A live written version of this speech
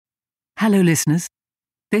Hello, listeners.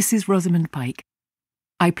 This is Rosamund Pike.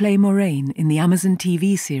 I play Moraine in the Amazon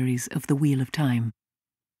TV series of The Wheel of Time.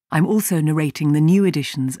 I'm also narrating the new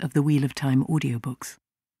editions of the Wheel of Time audiobooks.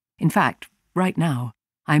 In fact, right now,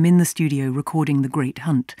 I'm in the studio recording The Great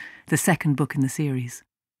Hunt, the second book in the series.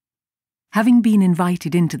 Having been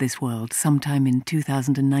invited into this world sometime in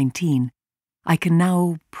 2019, I can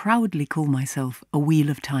now proudly call myself a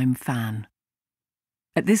Wheel of Time fan.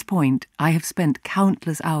 At this point, I have spent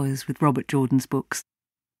countless hours with Robert Jordan's books,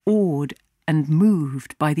 awed and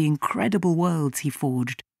moved by the incredible worlds he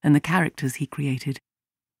forged and the characters he created.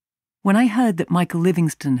 When I heard that Michael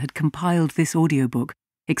Livingston had compiled this audiobook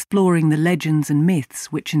exploring the legends and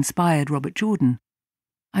myths which inspired Robert Jordan,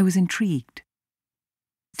 I was intrigued.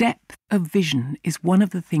 Depth of vision is one of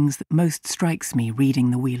the things that most strikes me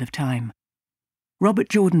reading The Wheel of Time. Robert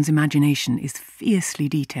Jordan's imagination is fiercely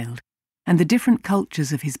detailed, and the different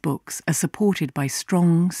cultures of his books are supported by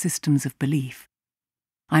strong systems of belief.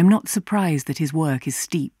 I am not surprised that his work is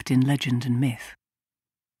steeped in legend and myth.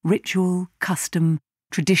 Ritual, custom,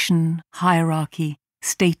 tradition, hierarchy,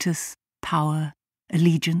 status, power,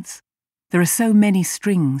 allegiance. There are so many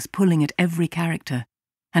strings pulling at every character,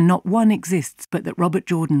 and not one exists but that Robert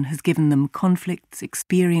Jordan has given them conflicts,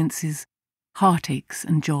 experiences, heartaches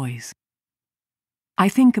and joys. I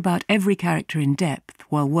think about every character in depth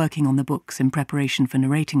while working on the books in preparation for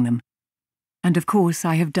narrating them, and of course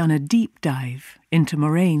I have done a deep dive into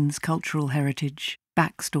Moraine's cultural heritage,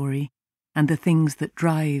 backstory, and the things that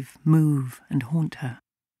drive, move, and haunt her.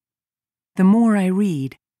 The more I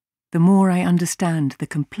read, the more I understand the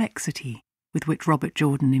complexity with which Robert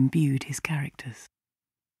Jordan imbued his characters.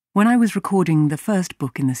 When I was recording the first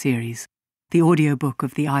book in the series, the audiobook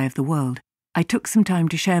of The Eye of the World, I took some time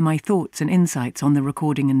to share my thoughts and insights on the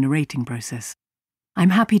recording and narrating process. I'm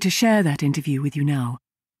happy to share that interview with you now,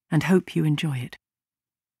 and hope you enjoy it.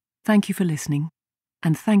 Thank you for listening,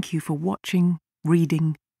 and thank you for watching,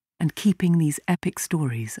 reading, and keeping these epic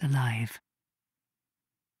stories alive.